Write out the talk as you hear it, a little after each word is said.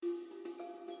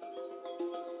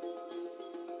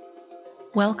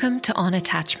Welcome to On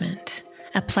Attachment,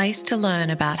 a place to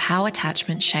learn about how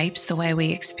attachment shapes the way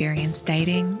we experience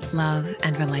dating, love,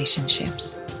 and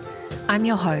relationships. I'm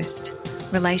your host,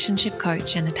 relationship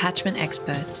coach and attachment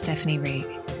expert Stephanie Reig,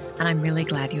 and I'm really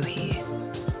glad you're here.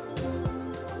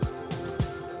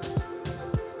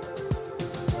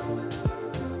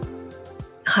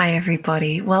 Hi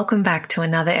everybody, welcome back to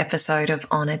another episode of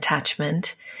On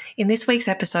Attachment. In this week's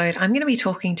episode, I'm going to be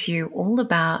talking to you all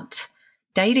about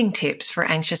dating tips for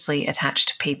anxiously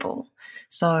attached people.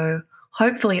 So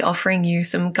hopefully offering you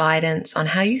some guidance on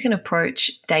how you can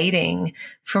approach dating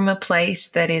from a place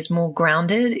that is more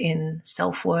grounded in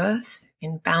self-worth,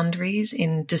 in boundaries,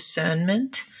 in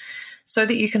discernment, so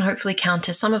that you can hopefully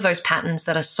counter some of those patterns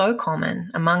that are so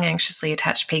common among anxiously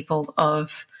attached people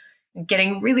of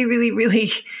getting really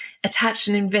attached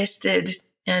and invested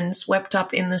and swept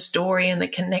up in the story and the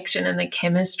connection and the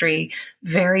chemistry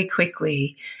very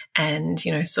quickly and,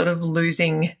 sort of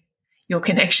losing your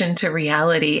connection to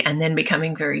reality and then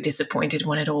becoming very disappointed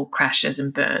when it all crashes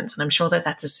and burns. And I'm sure that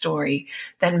that's a story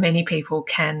that many people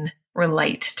can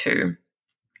relate to.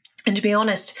 And to be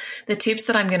honest, the tips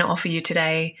that I'm going to offer you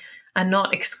today are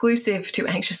not exclusive to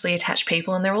anxiously attached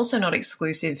people, and they're also not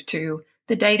exclusive to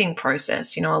the dating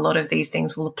process. A lot of these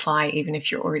things will apply even if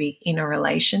you're already in a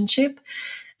relationship.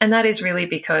 And that is really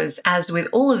because, as with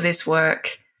all of this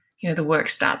work, the work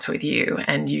starts with you,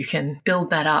 and you can build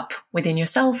that up within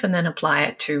yourself and then apply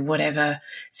it to whatever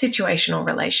situation or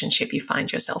relationship you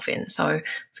find yourself in. So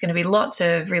it's going to be lots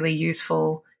of really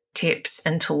useful tips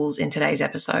and tools in today's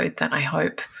episode that I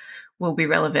hope will be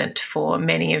relevant for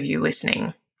many of you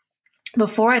listening.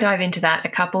 Before I dive into that, a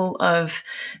couple of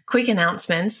quick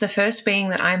announcements. The first being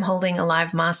that I'm holding a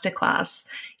live masterclass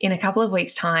in a couple of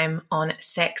weeks' time on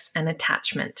sex and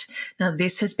attachment. Now,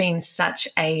 this has been such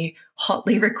a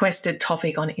hotly requested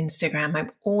topic on Instagram.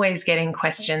 I'm always getting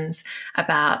questions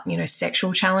about,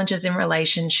 sexual challenges in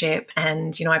relationship.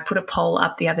 And, I put a poll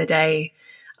up the other day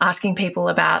asking people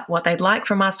about what they'd like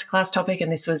for a masterclass topic,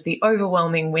 and this was the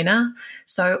overwhelming winner.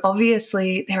 So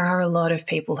obviously there are a lot of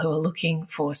people who are looking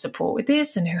for support with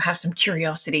this and who have some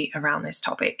curiosity around this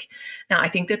topic. Now, I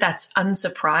think that that's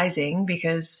unsurprising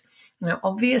because,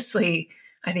 obviously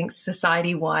I think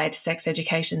society-wide sex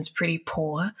education is pretty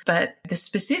poor, but the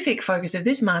specific focus of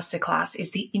this masterclass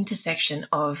is the intersection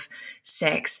of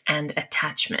sex and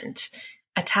attachment.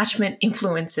 Attachment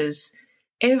influences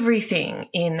everything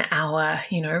in our,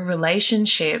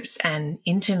 relationships and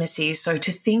intimacy. So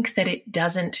to think that it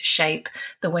doesn't shape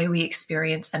the way we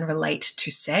experience and relate to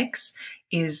sex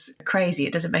is crazy.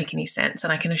 It doesn't make any sense.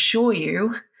 And I can assure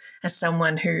you, as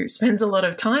someone who spends a lot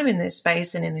of time in this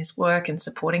space and in this work and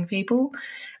supporting people,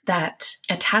 that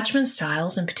attachment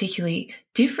styles, and particularly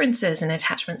differences in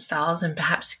attachment styles and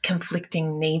perhaps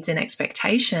conflicting needs and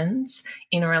expectations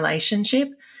in a relationship,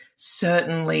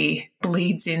 certainly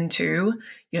bleeds into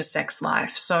your sex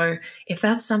life. So if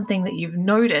that's something that you've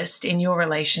noticed in your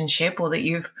relationship, or that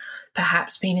you've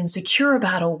perhaps been insecure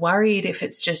about or worried if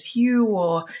it's just you,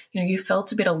 or you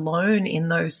felt a bit alone in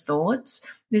those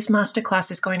thoughts, this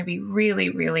masterclass is going to be really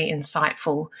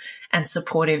insightful and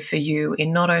supportive for you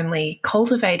in not only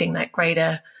cultivating that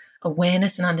greater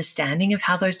awareness and understanding of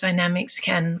how those dynamics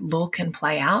can look and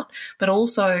play out, but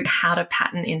also how to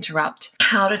pattern interrupt,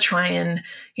 how to try and,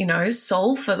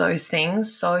 solve for those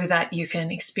things so that you can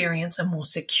experience a more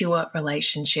secure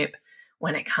relationship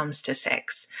when it comes to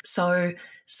sex. So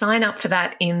sign up for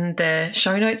that in the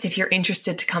show notes if you're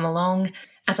interested to come along.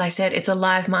 As I said, it's a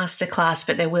live masterclass,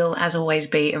 but there will, as always,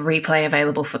 be a replay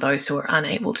available for those who are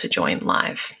unable to join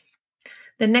live.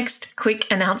 The next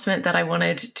quick announcement that I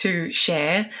wanted to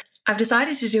share, I've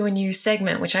decided to do a new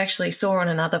segment, which I actually saw on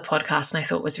another podcast and I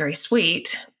thought was very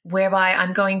sweet, whereby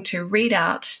I'm going to read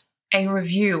out a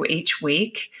review each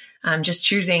week. I'm just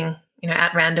choosing,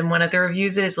 at random one of the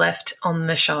reviews that is left on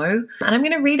the show. And I'm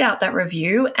going to read out that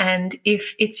review. And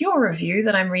if it's your review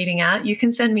that I'm reading out, you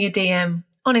can send me a DM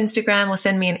on Instagram or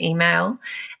send me an email,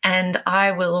 and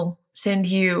I will send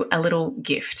you a little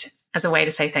gift as a way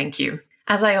to say thank you.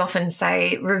 As I often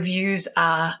say, reviews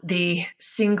are the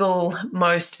single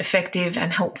most effective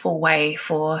and helpful way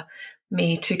for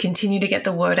me to continue to get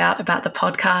the word out about the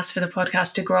podcast, for the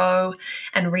podcast to grow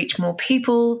and reach more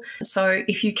people. So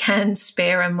if you can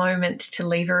spare a moment to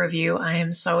leave a review, I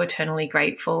am so eternally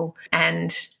grateful.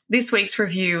 And this week's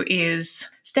review is,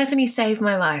 Stephanie saved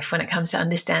my life when it comes to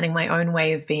understanding my own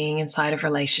way of being inside of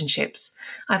relationships.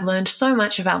 I've learned so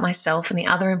much about myself and the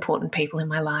other important people in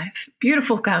my life.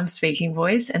 Beautiful, calm speaking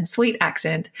voice and sweet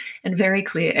accent and very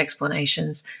clear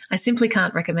explanations. I simply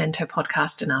can't recommend her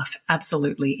podcast enough.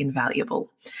 Absolutely invaluable.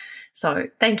 So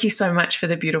thank you so much for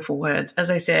the beautiful words.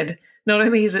 As I said, not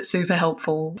only is it super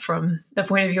helpful from the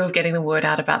point of view of getting the word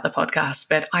out about the podcast,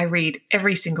 but I read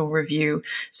every single review.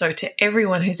 So to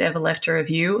everyone who's ever left a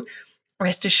review,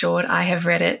 rest assured, I have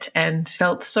read it and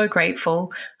felt so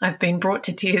grateful. I've been brought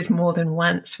to tears more than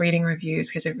once reading reviews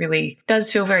because it really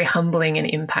does feel very humbling and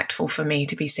impactful for me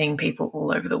to be seeing people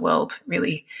all over the world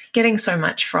really getting so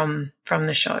much from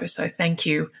the show. So thank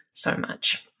you so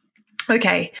much.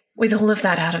 Okay, with all of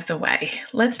that out of the way,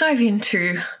 let's dive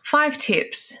into 5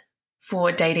 tips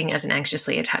for dating as an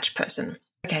anxiously attached person.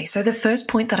 Okay, so the first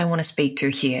point that I want to speak to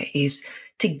here is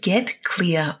to get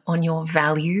clear on your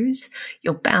values,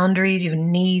 your boundaries, your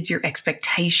needs, your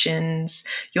expectations,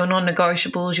 your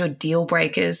non-negotiables, your deal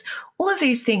breakers, all of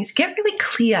these things. Get really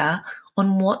clear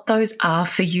on what those are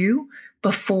for you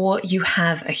before you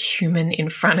have a human in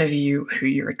front of you who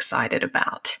you're excited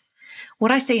about.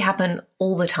 What I see happen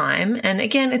all the time, and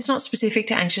again, it's not specific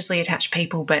to anxiously attached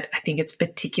people, but I think it's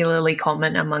particularly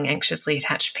common among anxiously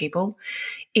attached people,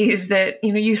 is that,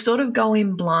 you sort of go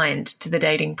in blind to the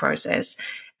dating process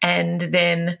and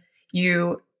then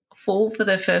you fall for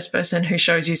the first person who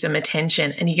shows you some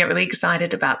attention and you get really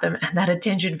excited about them and that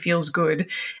attention feels good.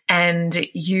 And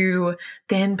you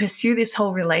then pursue this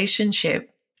whole relationship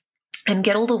and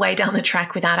get all the way down the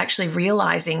track without actually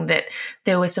realizing that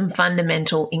there were some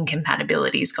fundamental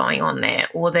incompatibilities going on there,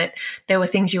 or that there were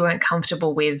things you weren't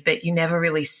comfortable with, but you never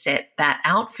really set that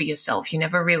out for yourself. You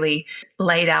never really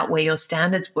laid out where your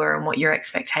standards were and what your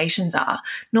expectations are,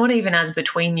 not even as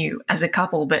between you as a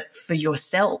couple, but for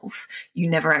yourself. You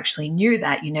never actually knew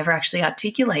that. You never actually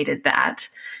articulated that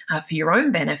for your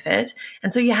own benefit.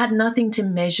 And so you had nothing to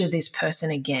measure this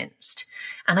person against.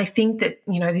 And I think that,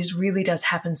 this really does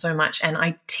happen so much. And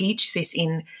I teach this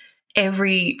in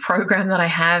every program that I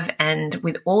have and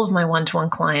with all of my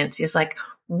one-to-one clients is like,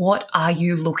 what are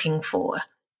you looking for?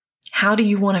 How do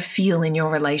you want to feel in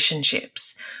your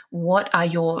relationships? What are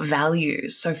your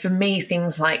values? So for me,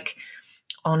 things like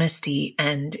honesty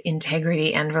and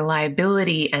integrity and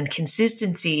reliability and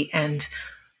consistency and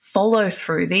follow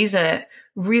through, these are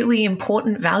really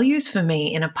important values for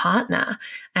me in a partner.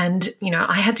 And,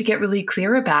 I had to get really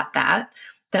clear about that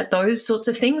those sorts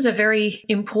of things are very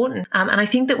important. And I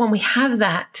think that when we have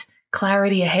that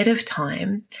clarity ahead of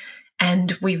time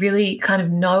and we really kind of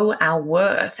know our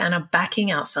worth and are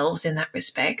backing ourselves in that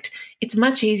respect, it's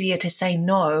much easier to say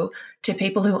no to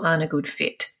people who aren't a good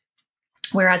fit.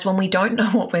 Whereas when we don't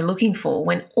know what we're looking for,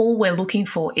 when all we're looking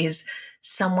for is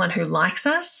someone who likes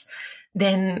us,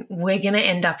 then we're going to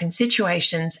end up in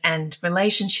situations and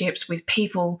relationships with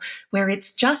people where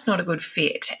it's just not a good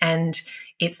fit and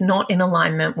it's not in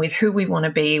alignment with who we want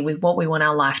to be, with what we want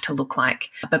our life to look like.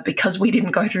 But because we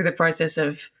didn't go through the process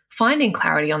of finding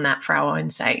clarity on that for our own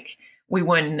sake, we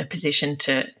weren't in a position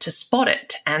to spot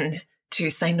it and to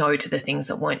say no to the things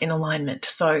that weren't in alignment.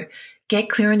 So get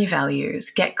clear on your values,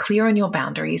 get clear on your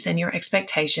boundaries and your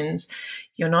expectations,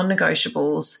 your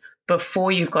non-negotiables,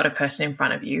 before you've got a person in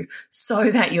front of you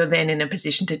so that you're then in a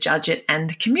position to judge it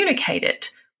and communicate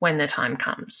it when the time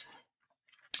comes.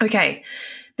 Okay,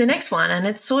 the next one, and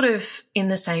it's sort of in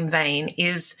the same vein,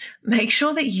 is make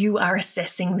sure that you are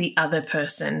assessing the other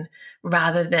person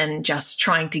rather than just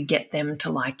trying to get them to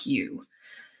like you.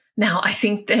 Now, I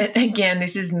think that, again,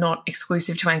 this is not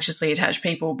exclusive to anxiously attached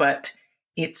people, but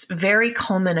it's very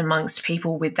common amongst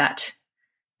people with that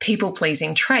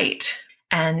people-pleasing trait.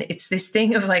 And it's this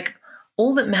thing of like,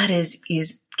 all that matters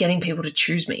is getting people to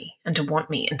choose me and to want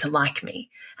me and to like me.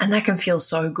 And that can feel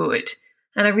so good.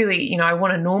 And I really, I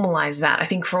want to normalize that. I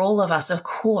think for all of us, of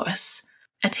course,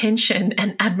 attention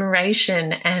and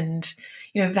admiration and,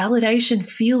 validation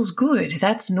feels good.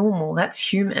 That's normal.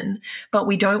 That's human. But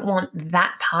we don't want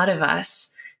that part of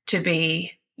us to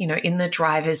be, in the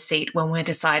driver's seat when we're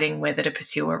deciding whether to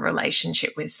pursue a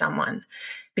relationship with someone,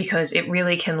 because it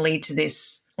really can lead to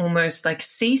this almost like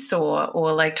seesaw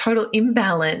or like total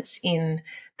imbalance in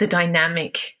the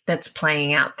dynamic that's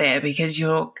playing out there, because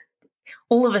you're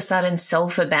all of a sudden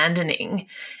self-abandoning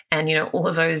and, all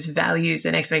of those values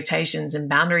and expectations and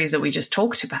boundaries that we just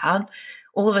talked about,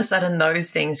 all of a sudden those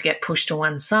things get pushed to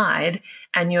one side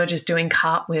and you're just doing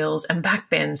cartwheels and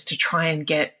backbends to try and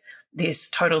get this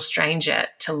total stranger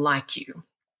to like you.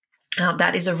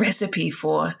 That is a recipe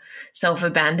for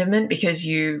self-abandonment, because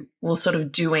you will sort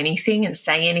of do anything and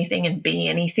say anything and be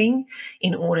anything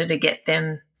in order to get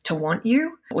them to want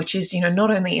you, which is,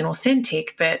 not only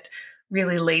inauthentic, but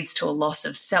really leads to a loss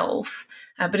of self.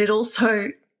 But it also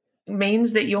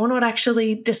means that you're not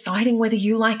actually deciding whether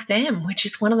you like them, which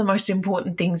is one of the most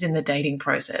important things in the dating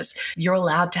process. You're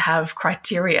allowed to have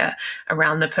criteria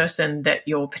around the person that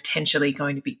you're potentially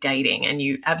going to be dating, and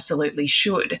you absolutely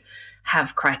should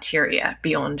have criteria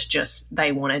beyond just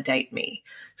they want to date me.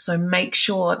 So make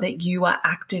sure that you are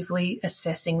actively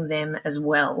assessing them as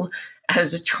well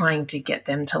as trying to get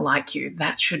them to like you.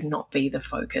 That should not be the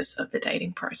focus of the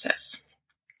dating process.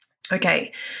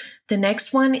 Okay, the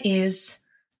next one is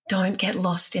don't get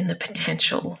lost in the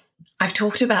potential. I've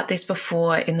talked about this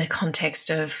before in the context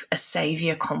of a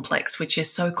savior complex, which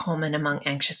is so common among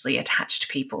anxiously attached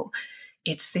people.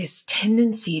 It's this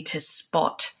tendency to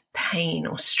spot pain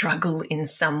or struggle in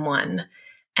someone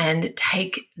and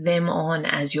take them on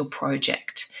as your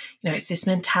project. It's this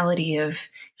mentality of,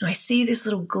 I see this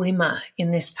little glimmer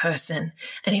in this person,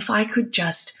 and if I could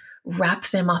just wrap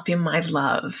them up in my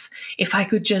love, if I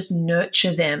could just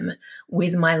nurture them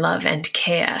with my love and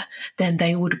care, then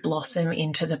they would blossom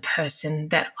into the person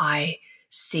that I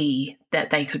see that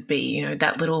they could be,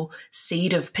 that little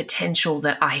seed of potential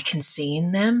that I can see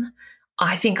in them.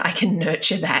 I think I can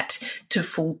nurture that to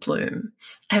full bloom.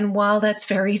 And while that's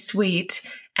very sweet,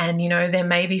 and, there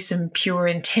may be some pure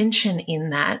intention in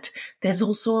that, there's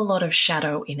also a lot of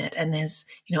shadow in it. And there's,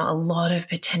 a lot of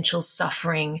potential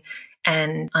suffering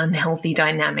and unhealthy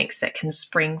dynamics that can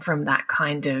spring from that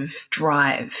kind of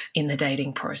drive in the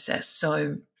dating process.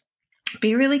 So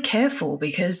be really careful,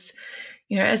 because,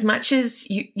 as much as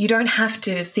you don't have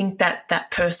to think that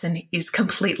that person is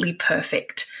completely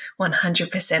perfect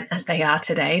 100% as they are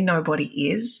today. Nobody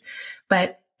is.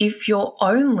 But if you're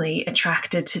only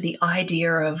attracted to the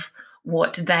idea of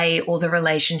what they or the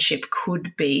relationship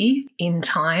could be in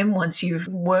time, once you've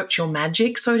worked your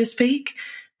magic, so to speak,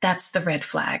 that's the red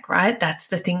flag, right? That's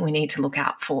the thing we need to look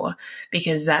out for,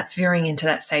 because that's veering into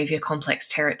that savior complex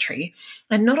territory.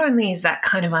 And not only is that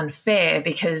kind of unfair,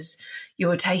 because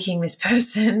you're taking this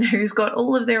person who's got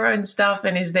all of their own stuff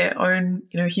and is their own,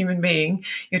 human being,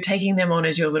 you're taking them on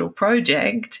as your little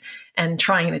project and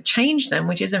trying to change them,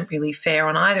 which isn't really fair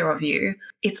on either of you.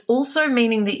 It's also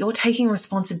meaning that you're taking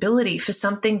responsibility for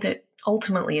something that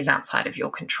ultimately is outside of your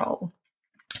control.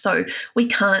 So we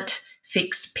can't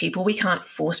fix people. We can't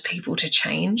force people to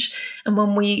change. And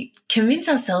when we convince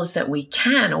ourselves that we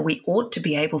can, or we ought to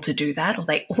be able to do that, or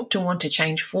they ought to want to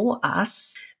change for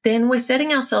us, then we're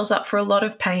setting ourselves up for a lot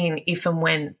of pain if and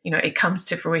when, it comes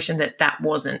to fruition that that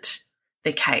wasn't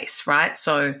the case, right?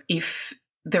 So if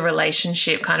the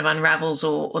relationship kind of unravels,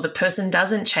 or the person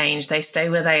doesn't change, they stay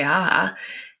where they are,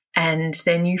 and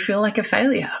then you feel like a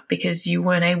failure because you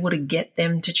weren't able to get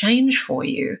them to change for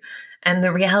you. And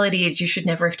the reality is you should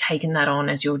never have taken that on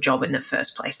as your job in the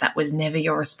first place. That was never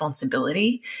your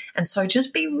responsibility. And so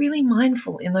just be really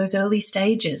mindful in those early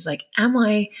stages. Like, am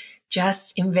I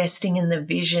just investing in the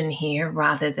vision here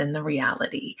rather than the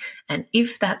reality? And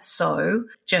if that's so,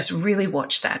 just really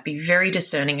watch that. Be very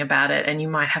discerning about it. And you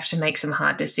might have to make some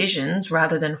hard decisions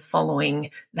rather than following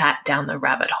that down the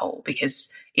rabbit hole,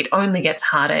 because it only gets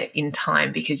harder in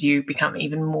time because you become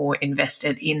even more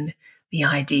invested in the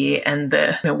idea and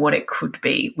what it could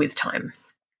be with time.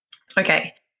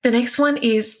 Okay. The next one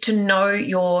is to know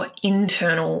your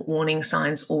internal warning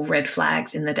signs or red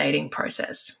flags in the dating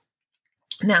process.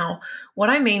 Now, what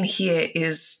I mean here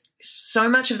is so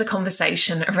much of the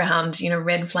conversation around,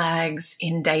 red flags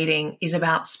in dating is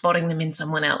about spotting them in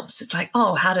someone else. It's like,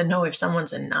 how to know if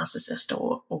someone's a narcissist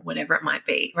or whatever it might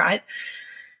be, right?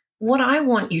 What I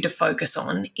want you to focus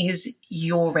on is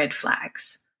your red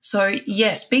flags. So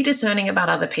yes, be discerning about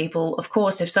other people. Of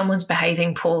course, if someone's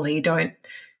behaving poorly, don't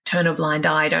turn a blind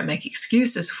eye, don't make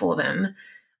excuses for them,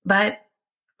 but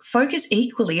focus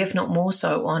equally, if not more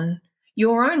so, on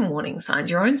your own warning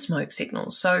signs, your own smoke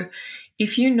signals. So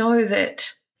if you know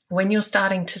that when you're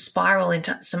starting to spiral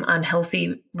into some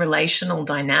unhealthy relational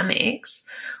dynamics,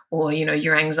 or,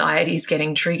 your anxiety is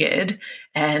getting triggered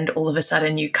and all of a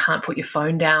sudden you can't put your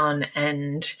phone down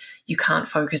and you can't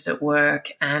focus at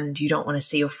work and you don't want to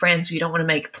see your friends, or you don't want to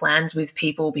make plans with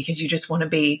people because you just want to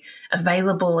be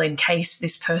available in case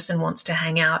this person wants to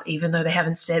hang out, even though they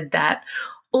haven't said that.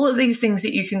 All of these things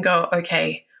that you can go,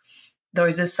 okay,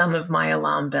 those are some of my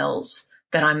alarm bells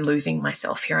that I'm losing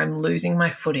myself here. I'm losing my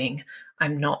footing.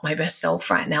 I'm not my best self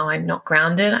right now. I'm not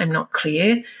grounded. I'm not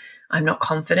clear. I'm not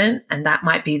confident. And that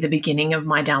might be the beginning of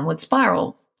my downward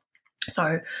spiral.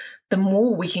 So the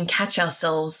more we can catch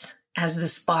ourselves as the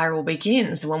spiral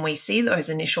begins, when we see those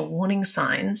initial warning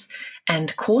signs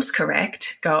and course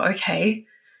correct, go, okay,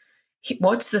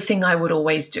 what's the thing I would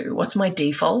always do? What's my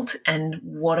default? And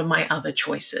what are my other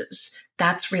choices?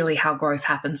 that's really how growth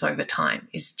happens over time,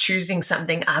 is choosing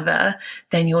something other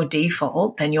than your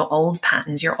default, than your old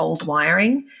patterns, your old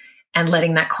wiring, and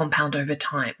letting that compound over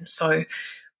time. So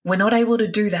we're not able to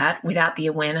do that without the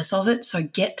awareness of it. So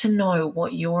get to know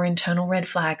what your internal red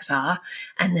flags are,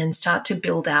 and then start to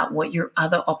build out what your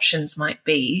other options might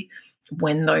be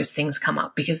when those things come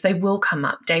up, because they will come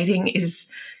up. Dating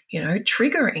is,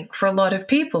 triggering for a lot of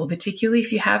people, particularly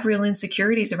if you have real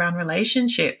insecurities around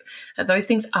relationship. Those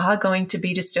things are going to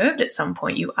be disturbed at some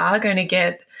point. You are going to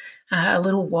get a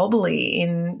little wobbly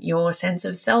in your sense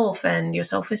of self and your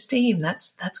self-esteem.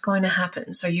 That's going to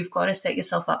happen. So you've got to set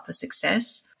yourself up for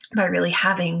success by really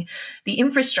having the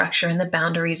infrastructure and the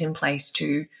boundaries in place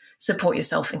to support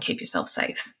yourself and keep yourself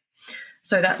safe.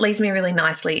 So that leads me really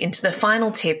nicely into the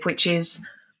final tip, which is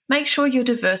make sure you're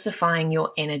diversifying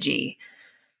your energy.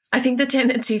 I think the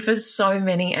tendency for so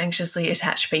many anxiously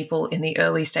attached people in the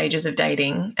early stages of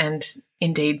dating, and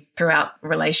indeed throughout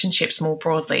relationships more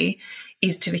broadly,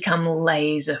 is to become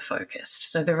laser focused.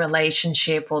 So the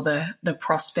relationship or the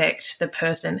prospect, the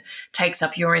person takes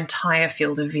up your entire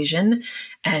field of vision,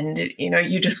 and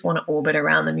you just want to orbit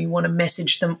around them. You want to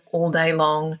message them all day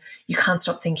long. You can't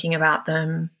stop thinking about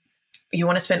them. You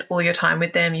want to spend all your time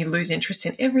with them. You lose interest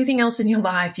in everything else in your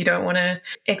life. You don't want to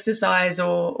exercise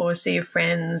or see your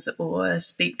friends or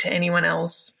speak to anyone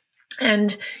else.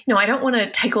 And, I don't want to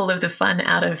take all of the fun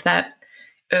out of that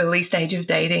early stage of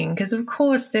dating, because of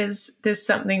course there's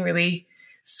something really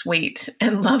sweet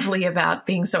and lovely about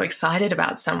being so excited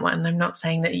about someone. I'm not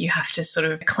saying that you have to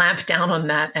sort of clamp down on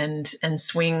that and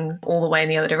swing all the way in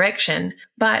the other direction.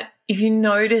 But if you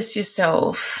notice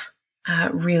yourself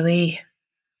really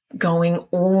going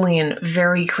all in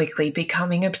very quickly,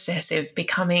 becoming obsessive,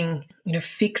 becoming,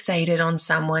 fixated on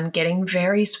someone, getting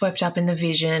very swept up in the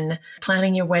vision,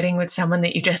 planning your wedding with someone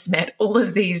that you just met, all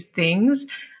of these things,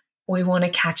 we want to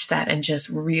catch that and just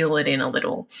reel it in a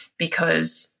little,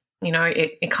 because,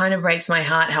 it kind of breaks my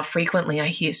heart how frequently I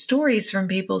hear stories from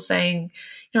people saying,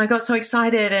 I got so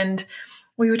excited and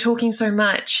we were talking so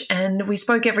much and we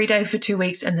spoke every day for 2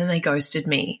 weeks and then they ghosted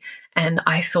me. And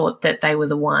I thought that they were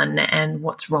the one, and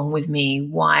what's wrong with me?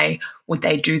 Why would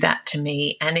they do that to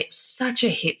me? And it's such a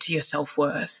hit to your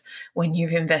self-worth when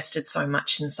you've invested so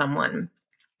much in someone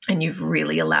and you've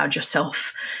really allowed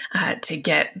yourself to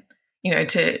get,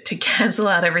 to cancel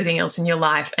out everything else in your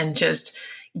life and just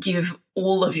give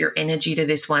all of your energy to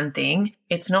this one thing.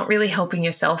 It's not really helping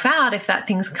yourself out if that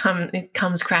thing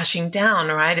comes crashing down,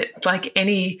 right? It's like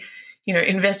any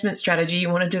investment strategy. You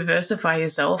want to diversify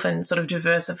yourself and sort of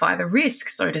diversify the risk,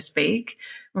 so to speak,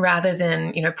 rather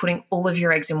than, putting all of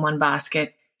your eggs in one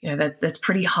basket. That's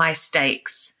pretty high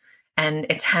stakes, and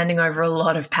it's handing over a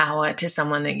lot of power to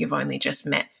someone that you've only just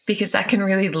met, because that can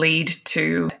really lead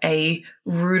to a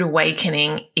rude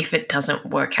awakening if it doesn't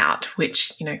work out,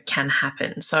 which, can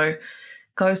happen. So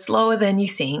go slower than you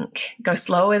think, go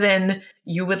slower than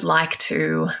you would like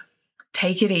to,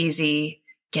 take it easy,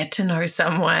 get to know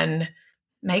someone.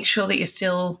 Make sure that you're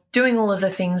still doing all of the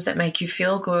things that make you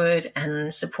feel good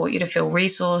and support you to feel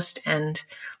resourced and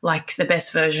like the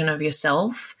best version of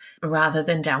yourself, rather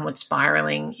than downward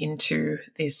spiraling into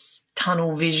this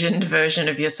tunnel visioned version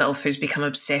of yourself who's become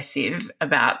obsessive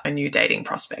about a new dating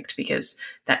prospect, because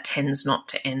that tends not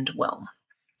to end well.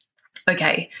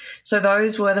 Okay, so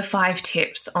those were the 5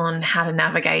 tips on how to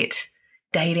navigate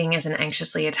dating as an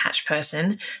anxiously attached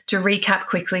person. To recap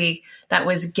quickly, that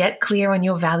was get clear on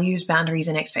your values, boundaries,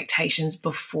 and expectations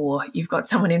before you've got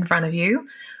someone in front of you.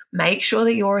 Make sure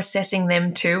that you're assessing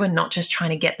them too and not just trying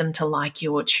to get them to like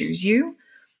you or choose you.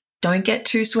 Don't get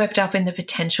too swept up in the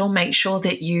potential. Make sure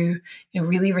that you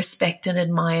really respect and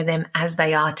admire them as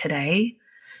they are today.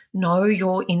 Know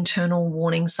your internal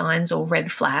warning signs or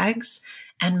red flags,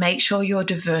 and make sure you're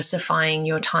diversifying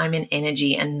your time and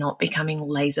energy and not becoming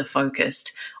laser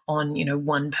focused on,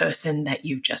 one person that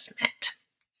you've just met.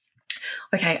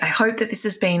 Okay, I hope that this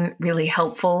has been really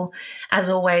helpful. As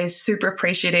always, super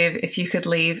appreciative if you could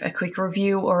leave a quick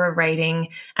review or a rating.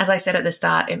 As I said at the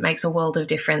start, it makes a world of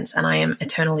difference, and I am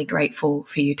eternally grateful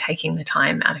for you taking the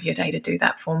time out of your day to do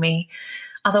that for me.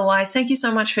 Otherwise, thank you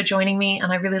so much for joining me,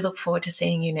 and I really look forward to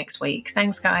seeing you next week.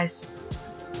 Thanks, guys.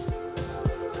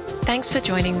 Thanks for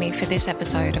joining me for this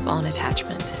episode of On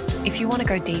Attachment. If you want to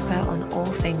go deeper on all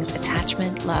things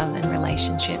attachment, love, and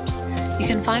relationships, you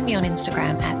can find me on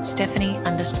Instagram at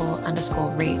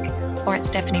Stephanie__Rig or at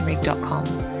stephanierig.com.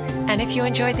 And if you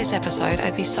enjoyed this episode,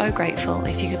 I'd be so grateful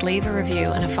if you could leave a review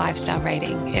and a 5-star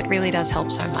rating. It really does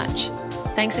help so much.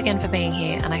 Thanks again for being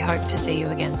here, and I hope to see you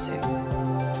again soon.